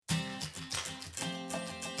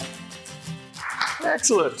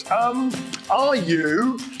Excellent. Are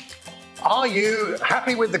you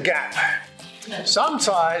happy with the gap?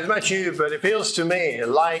 Sometimes, not you, but it feels to me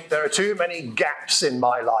like there are too many gaps in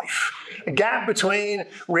my life. A gap between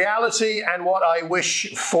reality and what I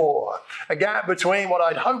wish for. A gap between what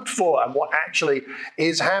I'd hoped for and what actually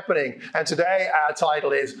is happening. And today our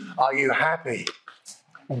title is, Are You Happy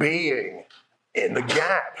Being in the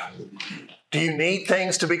Gap? Do you need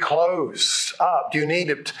things to be closed up? Do you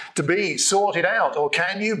need it to be sorted out? Or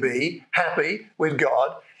can you be happy with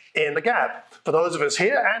God in the gap? For those of us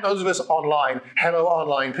here and those of us online, hello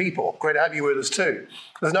online people. Great to have you with us too.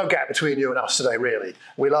 There's no gap between you and us today, really.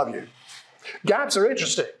 We love you. Gaps are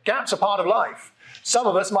interesting. Gaps are part of life. Some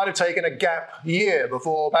of us might have taken a gap year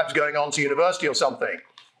before perhaps going on to university or something.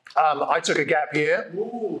 I took a gap year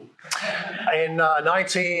in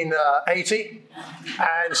 1980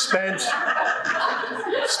 and spent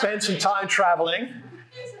some time traveling.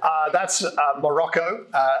 That's Morocco,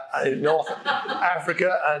 North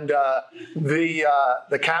Africa, and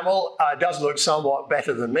the camel does look somewhat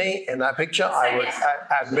better than me in that picture, I would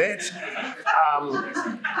admit.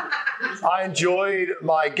 I enjoyed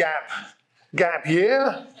my gap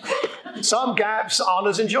year. Some gaps aren't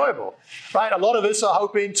as enjoyable, right? A lot of us are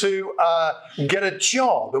hoping to get a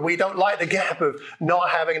job, and we don't like the gap of not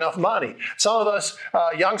having enough money. Some of us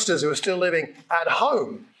youngsters who are still living at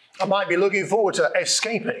home might be looking forward to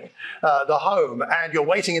escaping the home, and you're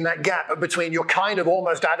waiting in that gap between you're kind of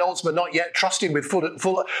almost adults but not yet trusted with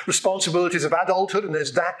full responsibilities of adulthood, and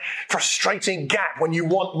there's that frustrating gap when you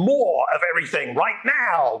want more of everything right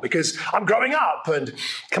now because I'm growing up and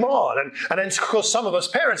come on. And then, of course, some of us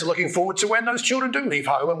parents are looking forward to when those children do leave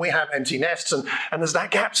home and we have empty nests, and there's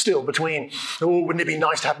that gap still between, oh, wouldn't it be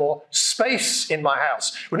nice to have more space in my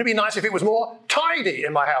house? Wouldn't it be nice if it was more tidy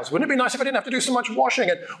in my house? Wouldn't it be nice if I didn't have to do so much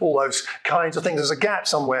washing? And all those kinds of things. There's a gap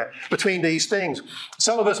somewhere between these things.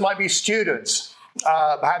 Some of us might be students,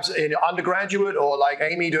 perhaps in undergraduate, or like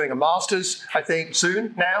Amy doing a master's, I think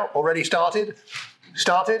soon now, already started,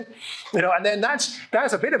 and then that's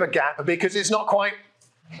a bit of a gap because it's not quite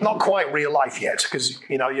real life yet because,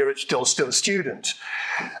 you're still a student.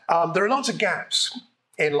 There are lots of gaps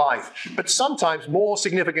in life, but sometimes more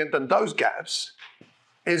significant than those gaps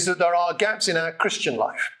is that there are gaps in our Christian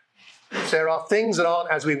life. There are things that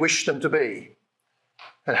aren't as we wish them to be.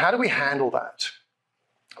 And how do we handle that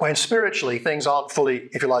when spiritually things aren't fully,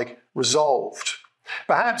 if you like, resolved?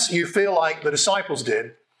 Perhaps you feel like the disciples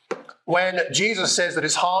did when Jesus says that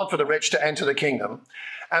it's hard for the rich to enter the kingdom,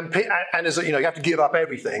 and as you have to give up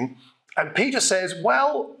everything. And Peter says,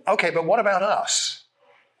 well, okay, but what about us?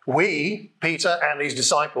 We, Peter and these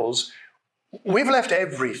disciples, we've left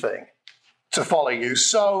everything to follow you.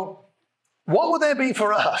 So what would there be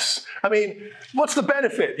for us? I mean, what's the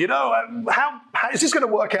benefit? How is this going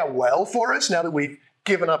to work out well for us now that we've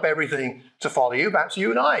given up everything to follow you? Perhaps you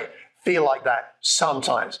and I feel like that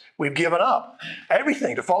sometimes. We've given up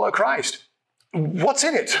everything to follow Christ. What's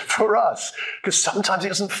in it for us? Because sometimes it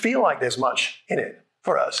doesn't feel like there's much in it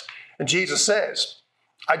for us. And Jesus says,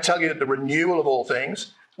 I tell you that the renewal of all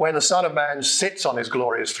things, when the Son of Man sits on his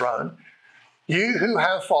glorious throne, you who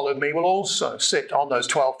have followed me will also sit on those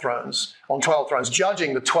 12 thrones,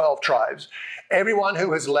 judging the 12 tribes. Everyone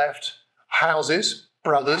who has left houses,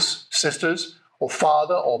 brothers, sisters, or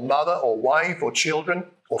father, or mother, or wife, or children,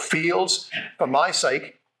 or fields, for my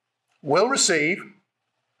sake, will receive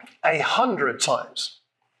 100 times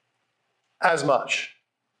as much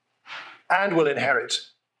and will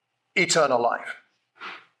inherit eternal life.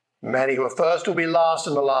 Many who are first will be last,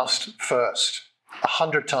 and the last first.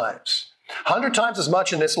 100 times. 100 times as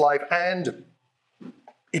much in this life and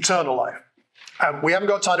eternal life. We haven't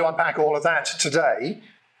got time to unpack all of that today,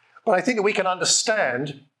 but I think that we can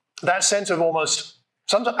understand that sense of almost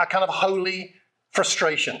sometimes a kind of holy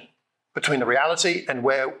frustration between the reality and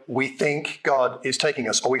where we think God is taking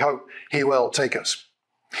us, or we hope he will take us.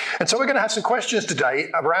 And so we're going to have some questions today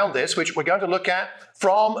around this, which we're going to look at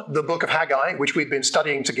from the book of Haggai, which we've been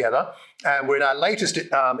studying together. And we're in our latest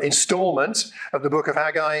installment of the book of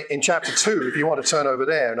Haggai in chapter 2, if you want to turn over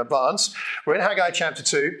there in advance. We're in Haggai chapter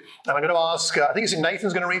 2, and I'm going to ask, I think it's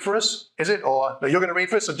Nathan's going to read for us, is it? Or no, you're going to read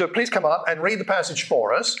for us? So please come up and read the passage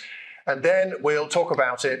for us, and then we'll talk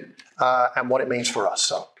about it and what it means for us.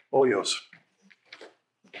 So, all yours.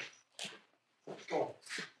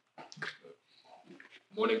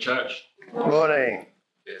 Morning, church. Morning.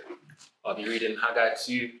 Yeah. I'll be reading Haggai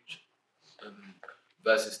 2,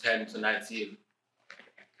 verses 10 to 19.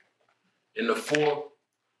 In the 4th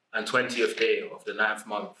and 20th day of the 9th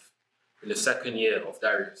month, in the 2nd year of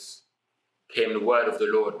Darius, came the word of the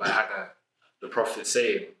Lord by Haggai, the prophet,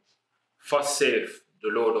 saying, Thus saith the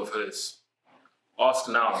Lord of hosts, ask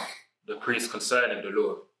now the priest concerning the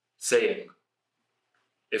law, saying,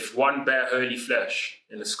 if one bear holy flesh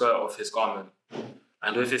in the skirt of his garment,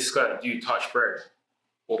 and with his skirt do touch bread,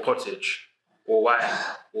 or pottage, or wine,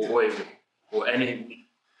 or oil, or any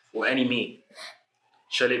meat,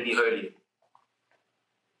 shall it be holy?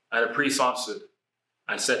 And the priest answered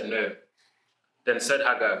and said, no. Then said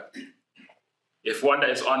Haggai, if one that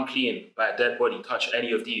is unclean by a dead body touch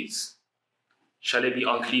any of these, shall it be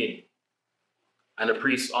unclean? And the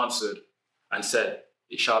priest answered and said,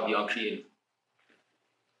 it shall be unclean.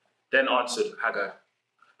 Then answered Haggai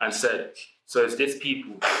and said, so is this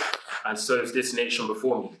people, and so is this nation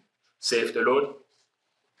before me, saith the Lord.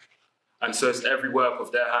 And so is every work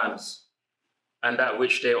of their hands, and that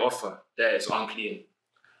which they offer there is unclean.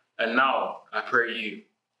 And now, I pray you,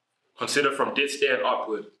 consider from this day and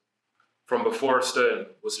upward, from before a stone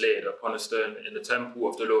was laid upon a stone in the temple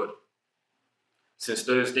of the Lord, since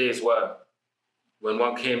those days were, when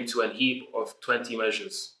one came to an heap of 20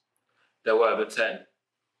 measures, there were but 10.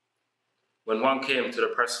 When one came to the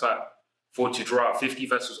press fat for to draw 50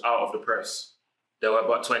 vessels out of the press, there were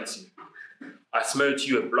but 20. I smote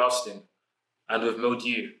you with blasting, and with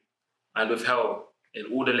mildew, and with hell in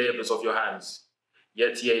all the labours of your hands,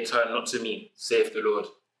 yet ye turn not to me, saith the Lord.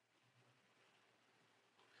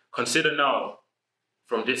 Consider now,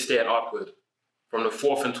 from this day and upward, from the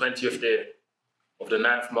 4th and 20th day of the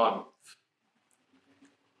 9th month,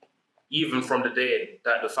 even from the day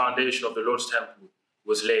that the foundation of the Lord's temple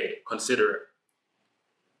was laid, consider it.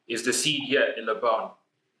 Is the seed yet in the barn?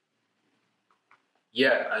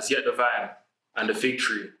 Yet, as yet the vine, and the fig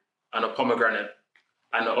tree, and the pomegranate,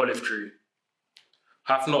 and the olive tree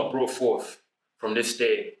hath not brought forth, from this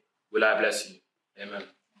day will I bless you. Amen.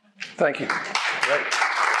 Thank you. Great.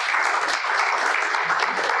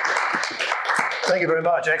 Thank you very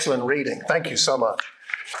much. Excellent reading. Thank you so much.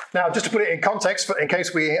 Now, just to put it in context, in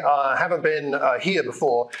case we haven't been here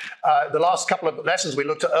before, the last couple of lessons we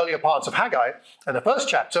looked at earlier parts of Haggai. In the first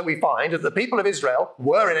chapter, we find that the people of Israel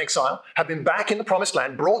were in exile, have been back in the promised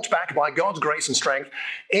land, brought back by God's grace and strength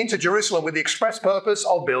into Jerusalem with the express purpose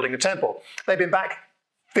of building a temple. They've been back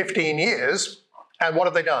 15 years, and what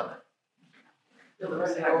have they done?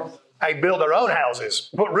 They build their own houses,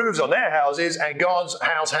 put roofs on their houses, and God's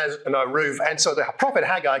house has no roof. And so the prophet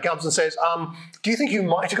Haggai comes and says, do you think you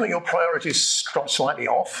might have got your priorities slightly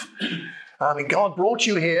off? I mean, God brought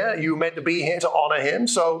you here. You were meant to be here to honor him.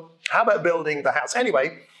 So how about building the house?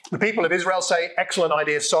 Anyway, the people of Israel say, excellent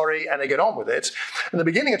idea, sorry, and they get on with it. In the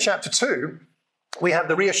beginning of chapter 2, we have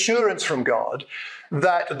the reassurance from God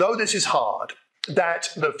that though this is hard, that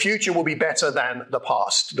the future will be better than the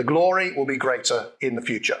past. The glory will be greater in the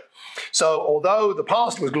future. So although the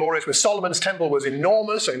past was glorious, with Solomon's temple was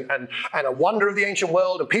enormous and a wonder of the ancient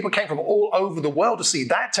world, and people came from all over the world to see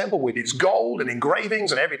that temple with its gold and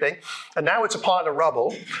engravings and everything, and now it's a pile of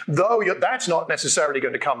rubble, though that's not necessarily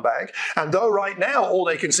going to come back, and though right now all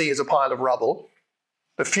they can see is a pile of rubble,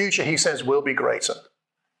 the future, he says, will be greater.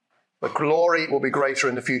 The glory will be greater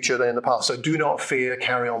in the future than in the past. So do not fear,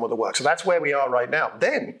 carry on with the work. So that's where we are right now.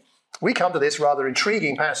 Then we come to this rather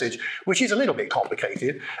intriguing passage, which is a little bit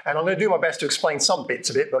complicated. And I'm going to do my best to explain some bits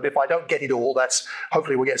of it. But if I don't get it all,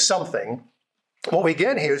 hopefully we'll get something. What we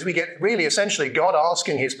get here is we get really essentially God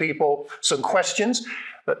asking his people some questions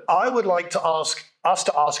that I would like to ask us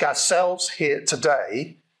to ask ourselves here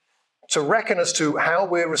today to reckon as to how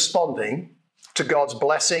we're responding to God's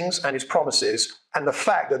blessings and his promises, and the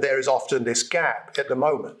fact that there is often this gap at the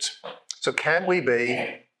moment. So can we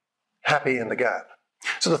be happy in the gap?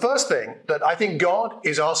 So the first thing that I think God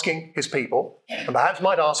is asking his people, and perhaps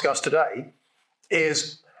might ask us today,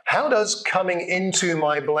 is how does coming into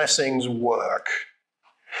my blessings work?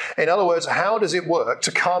 In other words, how does it work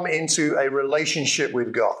to come into a relationship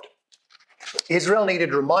with God? Israel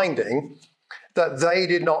needed reminding that they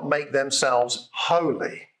did not make themselves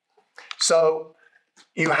holy. So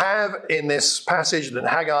you have in this passage that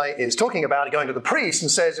Haggai is talking about going to the priest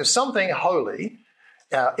and says if something holy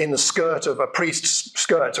in the skirt of a priest's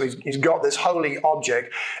skirt, so he's got this holy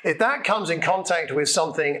object, if that comes in contact with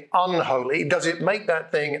something unholy, does it make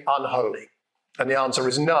that thing unholy? And the answer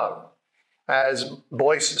is no. As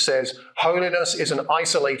Boyce says, holiness is an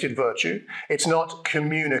isolated virtue. It's not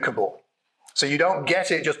communicable. So you don't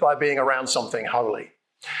get it just by being around something holy.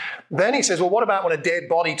 Then he says, well, what about when a dead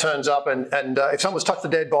body turns up and if someone's touched the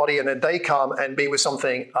dead body and then they come and be with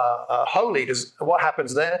something holy, what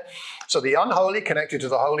happens there? So the unholy connected to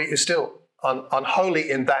the holy is still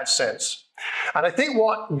unholy in that sense. And I think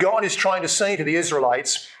what God is trying to say to the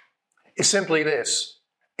Israelites is simply this: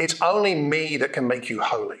 it's only me that can make you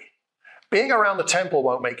holy. Being around the temple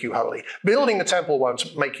won't make you holy. Building the temple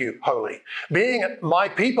won't make you holy. Being my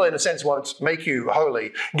people, in a sense, won't make you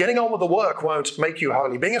holy. Getting on with the work won't make you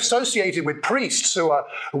holy. Being associated with priests who are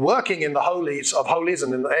working in the holies of holies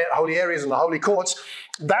and in the holy areas and the holy courts,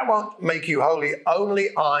 that won't make you holy. Only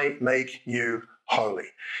I make you holy.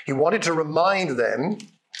 He wanted to remind them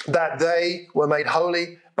that they were made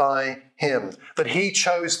holy by him, that he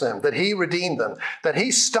chose them, that he redeemed them, that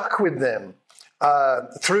he stuck with them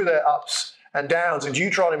through their ups and downs. In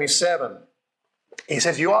Deuteronomy 7, he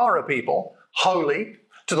says, you are a people holy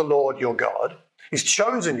to the Lord your God. He's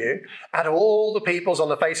chosen you out of all the peoples on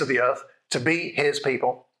the face of the earth to be his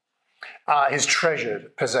people, his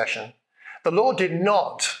treasured possession. The Lord did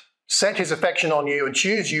not set his affection on you and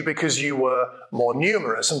choose you because you were more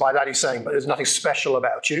numerous. And by that he's saying, but there's nothing special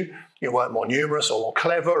about you. You weren't more numerous or more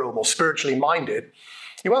clever or more spiritually minded.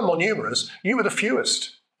 You weren't more numerous. You were the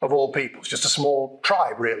fewest of all peoples, just a small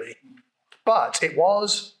tribe, really. But it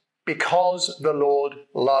was because the Lord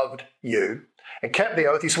loved you and kept the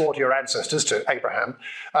oath he swore to your ancestors, to Abraham,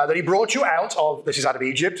 that he brought you out of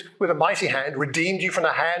Egypt, with a mighty hand, redeemed you from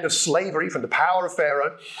the hand of slavery, from the power of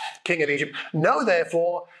Pharaoh, king of Egypt. Know,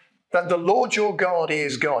 therefore, that the Lord your God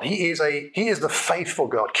is God. He is the faithful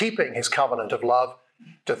God, keeping his covenant of love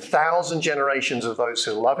to 1,000 generations of those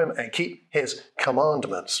who love him and keep his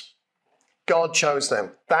commandments. God chose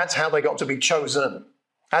them. That's how they got to be chosen.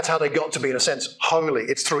 That's how they got to be, in a sense, holy.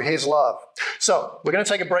 It's through his love. So we're going to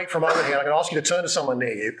take a break for a moment here. I'm going to ask you to turn to someone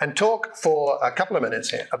near you and talk for a couple of minutes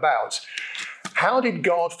here about how did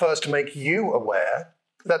God first make you aware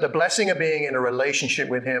that the blessing of being in a relationship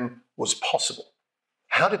with him was possible?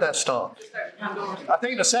 How did that start? I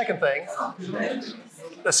think the second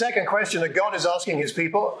question that God is asking his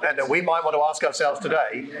people, and that we might want to ask ourselves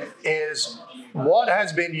today, is what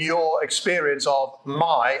has been your experience of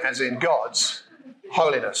as in God's,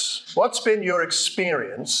 holiness? What's been your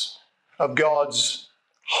experience of God's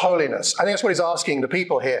holiness? I think that's what he's asking the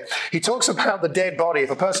people here. He talks about the dead body. If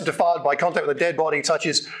a person defiled by contact with a dead body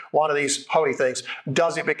touches one of these holy things,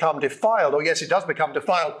 does it become defiled? Oh, yes, it does become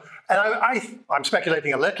defiled. And I'm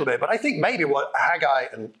speculating a little bit, but I think maybe what Haggai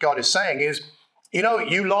and God is saying is, you know,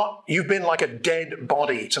 you lot, you've been like a dead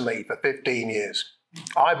body to me for 15 years.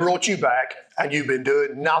 I brought you back and you've been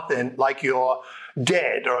doing nothing, like you're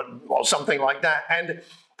dead or something like that.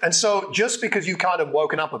 And so just because you kind of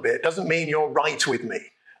woken up a bit doesn't mean you're right with me.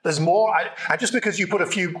 There's more. And just because you put a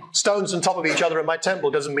few stones on top of each other in my temple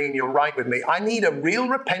doesn't mean you're right with me. I need a real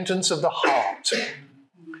repentance of the heart.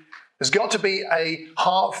 There's got to be a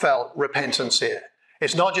heartfelt repentance here.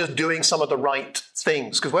 It's not just doing some of the right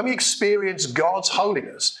things. Because when we experience God's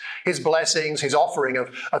holiness, his blessings, his offering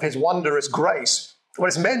of his wondrous grace, what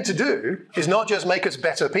it's meant to do is not just make us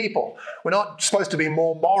better people. We're not supposed to be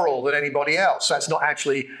more moral than anybody else. That's not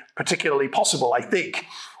actually particularly possible, I think.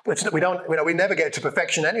 We never get to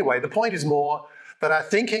perfection anyway. The point is more that our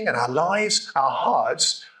thinking and our lives, our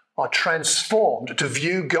hearts, are transformed to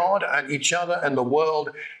view God and each other and the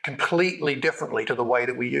world completely differently to the way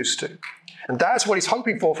that we used to. And that's what he's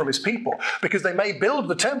hoping for from his people, because they may build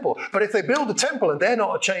the temple, but if they build the temple and they're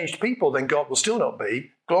not a changed people, then God will still not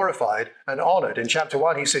be glorified and honored. In chapter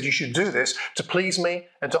 1, he said, you should do this to please me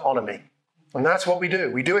and to honor me. And that's what we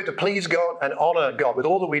do. We do it to please God and honor God with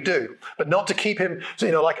all that we do, but not to keep him,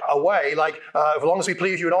 like away, as long as we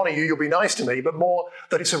please you and honor you, you'll be nice to me, but more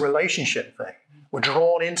that it's a relationship thing. We're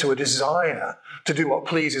drawn into a desire to do what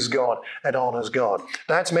pleases God and honors God.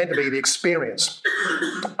 That's meant to be the experience.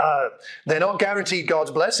 They're not guaranteed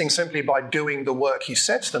God's blessing simply by doing the work he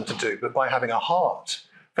sets them to do, but by having a heart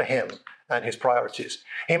for him and his priorities.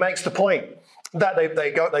 He makes the point that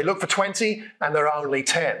they look for 20 and there are only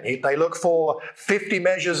 10. They look for 50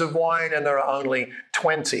 measures of wine and there are only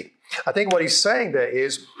 20. I think what he's saying there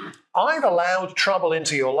is, I've allowed trouble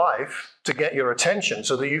into your life to get your attention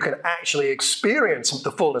so that you can actually experience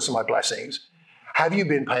the fullness of my blessings. Have you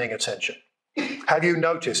been paying attention? Have you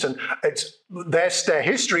noticed? And their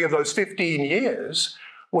history of those 15 years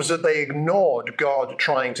was that they ignored God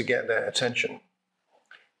trying to get their attention.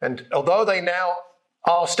 And although they now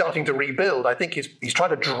are starting to rebuild, I think he's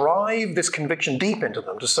trying to drive this conviction deep into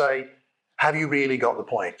them to say, have you really got the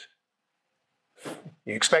point?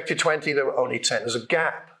 You expected 20, there were only 10. There's a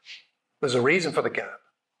gap. There's a reason for the gap.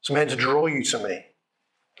 It's meant to draw you to me.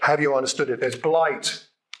 Have you understood it? There's blight,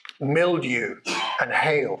 mildew, and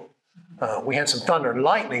hail. We had some thunder and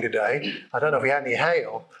lightning today. I don't know if we had any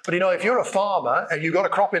hail. But if you're a farmer and you've got a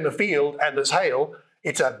crop in the field and there's hail,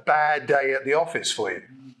 it's a bad day at the office for you.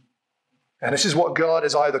 And this is what God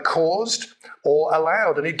has either caused or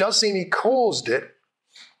allowed. And it does seem he caused it.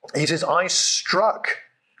 He says, I struck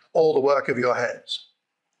all the work of your hands.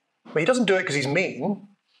 But he doesn't do it because he's mean,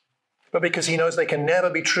 but because he knows they can never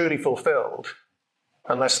be truly fulfilled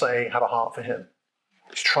unless they have a heart for him.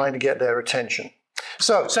 He's trying to get their attention.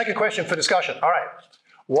 So, second question for discussion. All right.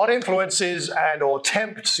 What influences and or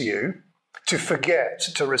tempts you to forget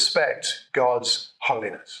to respect God's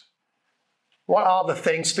holiness? What are the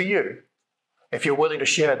things for you? If you're willing to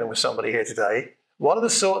share them with somebody here today, what are the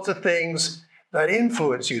sorts of things that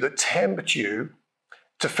influence you, that tempt you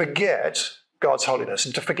to forget God's holiness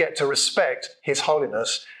and to forget to respect his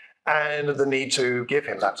holiness and the need to give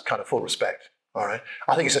him that kind of full respect? All right.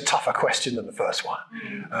 I think it's a tougher question than the first one.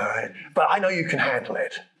 All right. But I know you can handle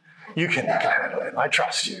it. You can handle it. I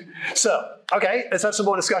trust you. So, okay, let's have some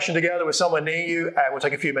more discussion together with someone near you, and we'll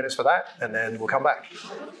take a few minutes for that, and then we'll come back.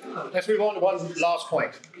 Let's move on to one last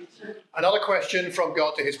point. Another question from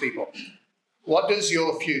God to his people. What does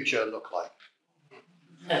your future look like?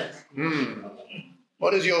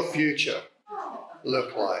 What does your future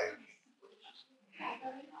look like?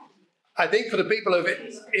 I think for the people of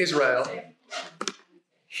Israel,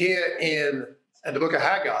 here in the book of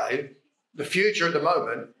Haggai, the future at the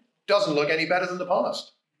moment doesn't look any better than the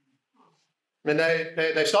past. I mean,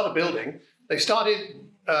 they started building. They started,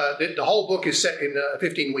 the whole book is set in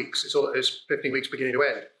 15 weeks. It's 15 weeks beginning to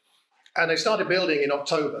end. And they started building in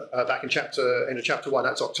October, back in chapter 1,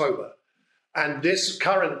 that's October. And this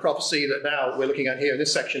current prophecy that now we're looking at here in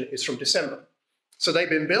this section is from December. So they've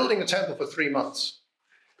been building the temple for 3 months.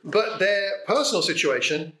 But their personal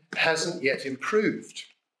situation hasn't yet improved.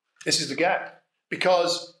 This is the gap.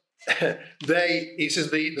 Because he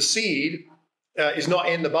says the seed is not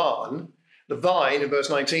in the barn. The vine, in verse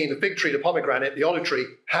 19, the fig tree, the pomegranate, the olive tree,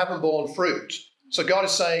 haven't borne fruit. So God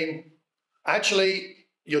is saying, actually,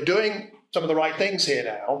 you're doing some of the right things here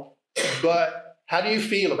now, but how do you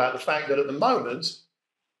feel about the fact that at the moment,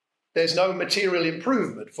 there's no material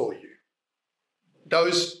improvement for you?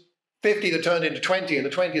 Those 50 that turned into 20 and the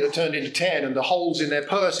 20 that turned into 10 and the holes in their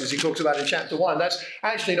purses he talks about in chapter 1, that's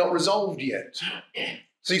actually not resolved yet.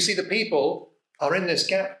 So you see, the people are in this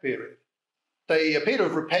gap period. They appear to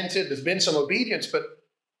have repented. There's been some obedience, but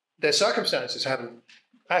their circumstances haven't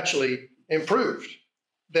actually improved.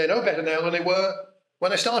 They're no better now than they were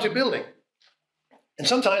when they started building. And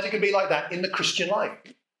sometimes it can be like that in the Christian life.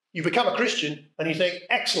 You become a Christian and you think,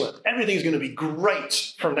 excellent, everything's going to be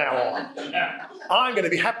great from now on. I'm going to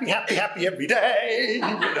be happy, happy, happy every day.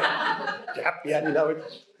 Happy, and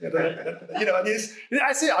that's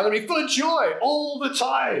it. I'm going to be full of joy all the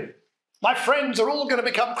time. My friends are all going to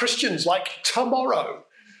become Christians like tomorrow.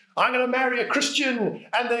 I'm going to marry a Christian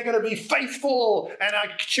and they're going to be faithful and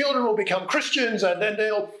our children will become Christians and then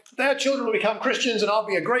their children will become Christians and I'll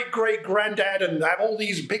be a great-great-granddad and have all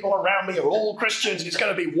these people around me who are all Christians. It's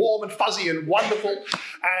going to be warm and fuzzy and wonderful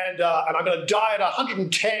and I'm going to die at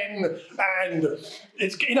 110 and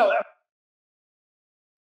it's,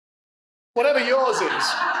 whatever yours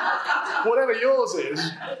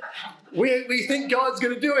is, we think God's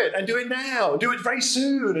going to do it and do it now, do it very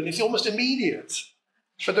soon and it's almost immediate.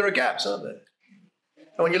 But there are gaps, aren't there?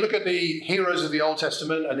 And when you look at the heroes of the Old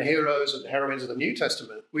Testament and the heroes and the heroines of the New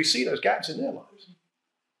Testament, we see those gaps in their lives.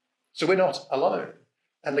 So we're not alone.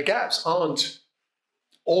 And the gaps aren't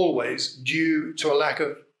always due to a lack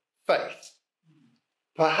of faith.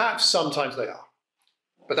 Perhaps sometimes they are.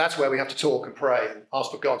 But that's where we have to talk and pray and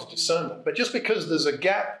ask for God to discern them. But just because there's a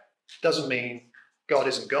gap doesn't mean God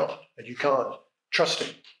isn't God and you can't trust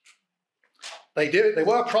him. They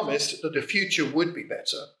were promised that the future would be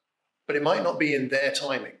better, but it might not be in their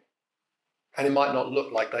timing, and it might not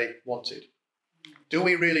look like they wanted. Do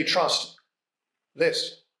we really trust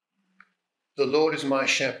this? The Lord is my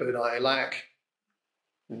shepherd, I lack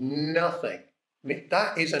nothing. I mean,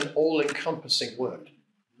 that is an all-encompassing word.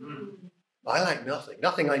 I lack nothing.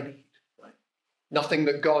 Nothing I need. Right? Nothing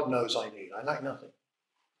that God knows I need. I lack nothing.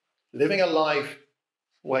 Living a life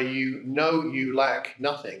where you know you lack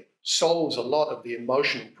nothing solves a lot of the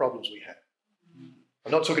emotional problems we have.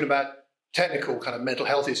 I'm not talking about technical kind of mental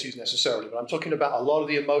health issues necessarily, but I'm talking about a lot of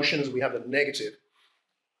the emotions we have that are negative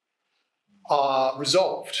are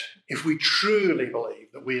resolved if we truly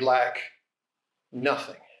believe that we lack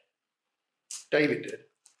nothing. David did.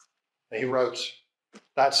 He wrote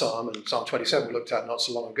that psalm, and Psalm 27 we looked at not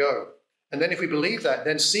so long ago. And then if we believe that,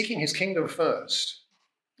 then seeking his kingdom first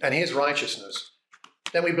and his righteousness,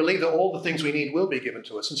 then we believe that all the things we need will be given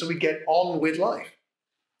to us. And so we get on with life.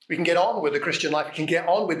 We can get on with the Christian life. We can get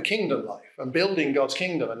on with kingdom life and building God's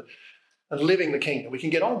kingdom and living the kingdom. We can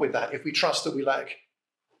get on with that if we trust that we lack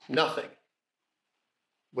nothing.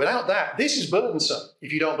 Without that, this is burdensome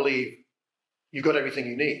if you don't believe you've got everything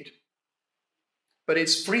you need. But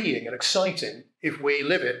it's freeing and exciting if we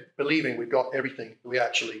live it believing we've got everything we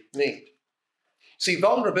actually need. See,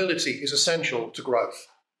 vulnerability is essential to growth.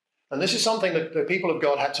 And this is something that the people of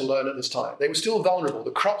God had to learn at this time. They were still vulnerable.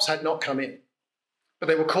 The crops had not come in. But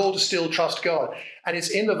they were called to still trust God. And it's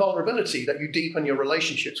in the vulnerability that you deepen your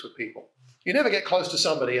relationships with people. You never get close to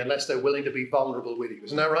somebody unless they're willing to be vulnerable with you.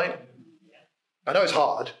 Isn't that right? I know it's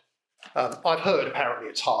hard. I've heard apparently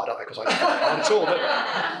it's hard, because I don't know at all.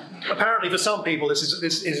 But apparently for some people this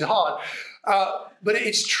is hard. But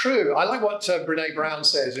it's true. I like what Brene Brown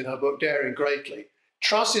says in her book, Daring Greatly.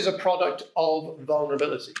 Trust is a product of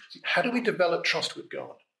vulnerability. How do we develop trust with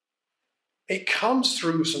God? It comes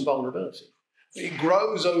through some vulnerability. It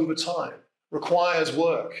grows over time, requires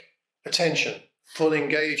work, attention, full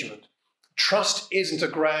engagement. Trust isn't a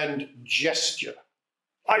grand gesture.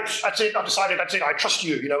 That's it, I've decided, that's it, I trust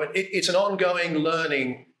you. It's an ongoing,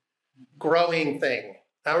 learning, growing thing.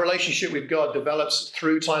 Our relationship with God develops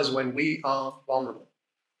through times when we are vulnerable.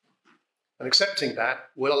 And accepting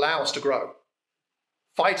that will allow us to grow.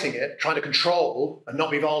 Fighting it, trying to control and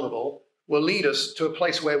not be vulnerable, will lead us to a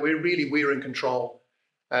place where we're in control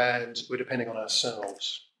and we're depending on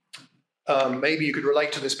ourselves. Maybe you could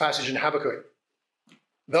relate to this passage in Habakkuk.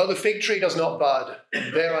 Though the fig tree does not bud,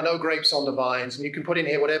 there are no grapes on the vines, and you can put in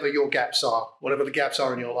here whatever your gaps are, whatever the gaps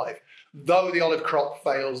are in your life. Though the olive crop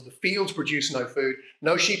fails, the fields produce no food,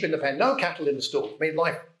 no sheep in the pen, no cattle in the stall. I mean,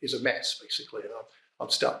 life is a mess, basically, and I'm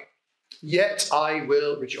stuck. Yet I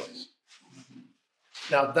will rejoice.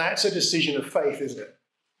 Now, that's a decision of faith, isn't it?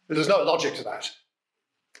 There's no logic to that.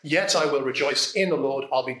 Yet I will rejoice in the Lord.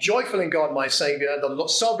 I'll be joyful in God, my Saviour. The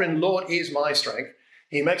sovereign Lord is my strength.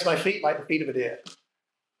 He makes my feet like the feet of a deer,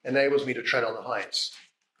 enables me to tread on the heights.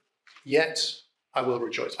 Yet I will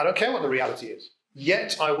rejoice. I don't care what the reality is.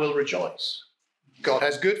 Yet I will rejoice. God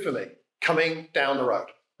has good for me, coming down the road,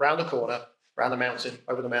 round the corner, round the mountain,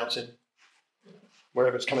 over the mountain,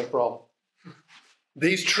 wherever it's coming from.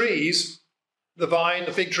 These trees, the vine,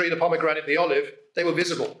 the fig tree, the pomegranate, the olive, they were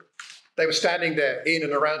visible. They were standing there in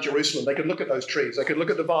and around Jerusalem. They could look at those trees. They could look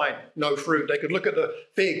at the vine, no fruit. They could look at the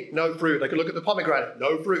fig, no fruit. They could look at the pomegranate,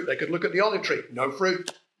 no fruit. They could look at the olive tree, no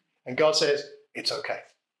fruit. And God says, it's okay.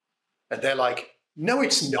 And they're like, no,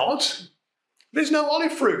 it's not. There's no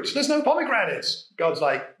olive fruit. There's no pomegranates. God's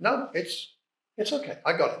like, no, it's okay.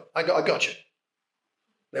 I got it. I got you.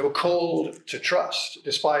 They were called to trust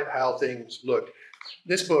despite how things looked.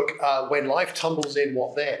 This book, When Life Tumbles In,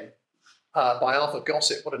 What Then? By Arthur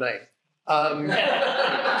Gossip. What a name.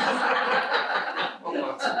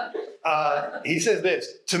 He says this,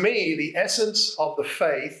 to me, the essence of the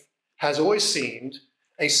faith has always seemed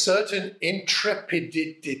a certain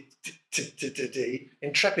intrepidity.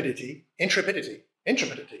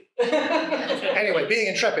 Anyway, being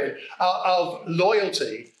intrepid, of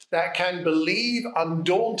loyalty that can believe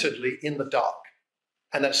undauntedly in the dark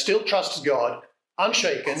and that still trusts God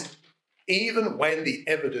unshaken, even when the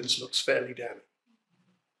evidence looks fairly damning.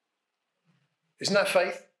 Isn't that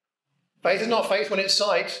faith? Faith is not faith when it's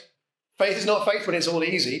sight. Faith is not faith when it's all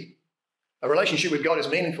easy. A relationship with God is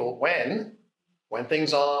meaningful when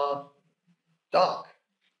things are dark.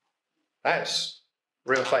 That's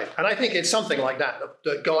real faith. And I think it's something like that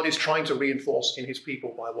God is trying to reinforce in his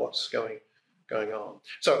people by what's going on.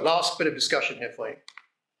 So last bit of discussion here for you.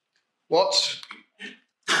 What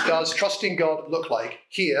does trusting God look like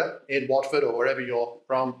here in Watford or wherever you're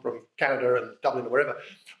from Canada and Dublin or wherever?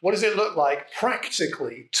 What does it look like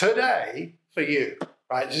practically today for you?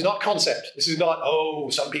 Right? This is not concept. This is not,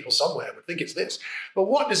 some people somewhere would think it's this. But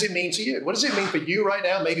what does it mean to you? What does it mean for you right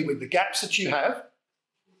now, maybe with the gaps that you have?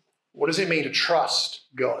 What does it mean to trust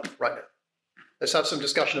God right now? Let's have some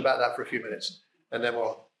discussion about that for a few minutes, and then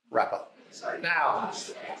we'll wrap up. Now,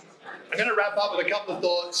 I'm going to wrap up with a couple of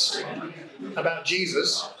thoughts about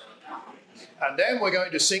Jesus, and then we're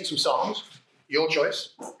going to sing some songs, your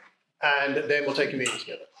choice, and then we'll take communion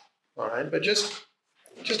together. All right? But just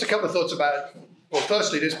a couple of thoughts about, well,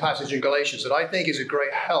 firstly, this passage in Galatians that I think is a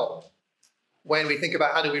great help when we think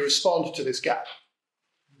about how do we respond to this gap.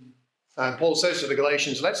 And Paul says to the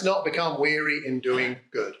Galatians, let's not become weary in doing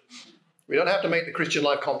good. We don't have to make the Christian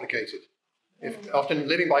life complicated. Often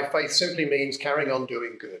living by faith simply means carrying on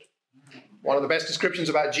doing good. One of the best descriptions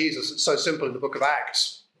about Jesus, it's so simple in the book of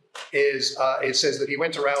Acts, is it says that he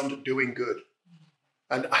went around doing good.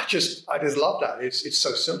 And I just love that. It's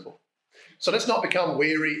so simple. So let's not become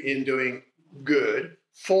weary in doing good,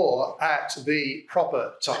 for at the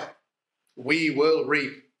proper time we will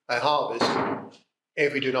reap a harvest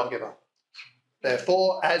if we do not give up.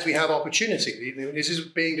 Therefore, as we have opportunity, this is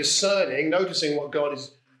being discerning, noticing what God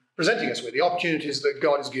is presenting us with, the opportunities that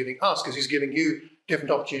God is giving us, because he's giving you different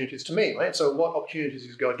opportunities to me, right? So what opportunities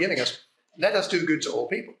is God giving us? let us do good to all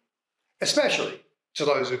people, especially to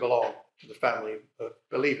those who belong to the family of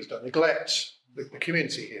believers. Don't neglect the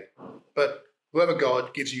community here. But whoever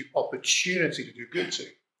God gives you opportunity to do good to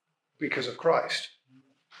because of Christ,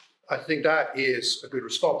 I think that is a good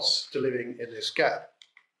response to living in this gap.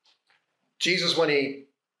 Jesus, when he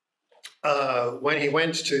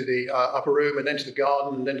went to the upper room and then to the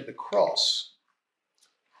garden and then to the cross,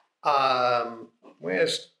 I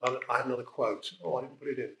have another quote. Oh, I didn't put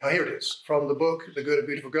it in. Oh, here it is, from the book, The Good and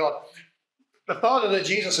Beautiful God. The Father that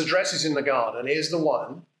Jesus addresses in the garden is the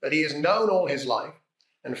one that he has known all his life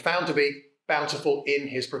and found to be bountiful in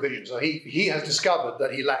his provision. So he has discovered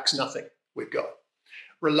that he lacks nothing with God.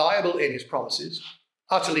 Reliable in his promises,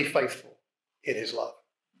 utterly faithful in his love.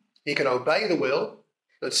 He can obey the will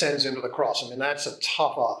that sends him to the cross. I mean, that's a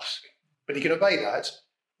tough ask. But he can obey that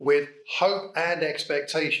with hope and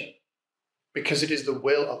expectation because it is the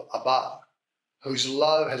will of Abba, whose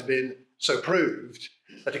love has been so proved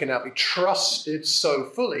that it can now be trusted so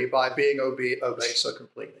fully by being obeyed so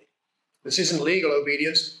completely. This isn't legal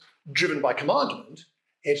obedience driven by commandment.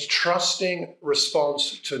 It's trusting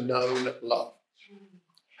response to known love.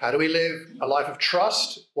 How do we live a life of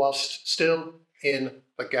trust whilst still in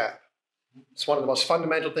the gap? It's one of the most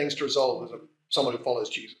fundamental things to resolve as someone who follows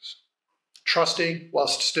Jesus. Trusting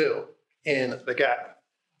whilst still in the gap.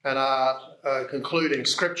 And our concluding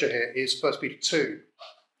scripture here is 1 Peter 2.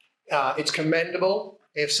 It's commendable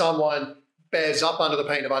if someone bears up under the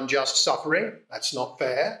pain of unjust suffering. That's not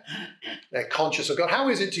fair. They're conscious of God. How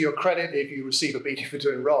is it to your credit if you receive a beating for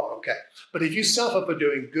doing wrong? Okay. But if you suffer for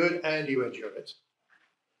doing good and you endure it,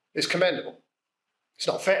 it's commendable. It's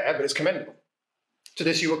not fair, but it's commendable. To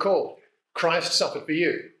this you were called. Christ suffered for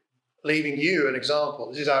you, leaving you an example.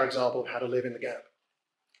 This is our example of how to live in the gap.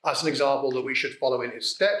 Us an example that we should follow in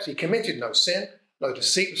his steps. He committed no sin. No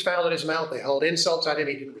deceit was found in his mouth. They hurled insults at him.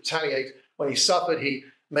 He didn't retaliate. When he suffered, he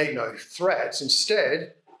made no threats.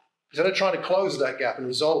 Instead of trying to close that gap and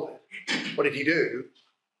resolve it, what did he do?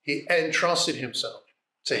 He entrusted himself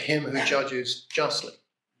to him who judges justly.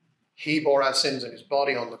 He bore our sins in his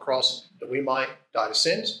body on the cross that we might die to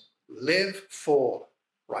sins, live for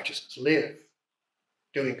righteousness. Live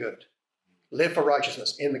doing good. Live for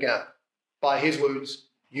righteousness in the gap. By his wounds,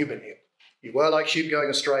 you've been healed. You were like sheep going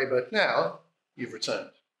astray, but now you've returned.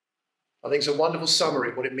 I think it's a wonderful summary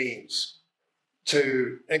of what it means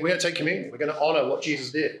we're going to take communion. We're going to honor what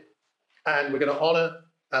Jesus did. And we're going to honor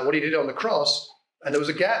what he did on the cross. And there was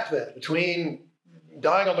a gap there between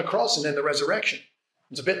dying on the cross and then the resurrection.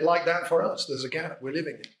 It's a bit like that for us. There's a gap we're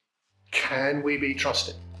living in. Can we be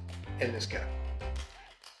trusted in this gap?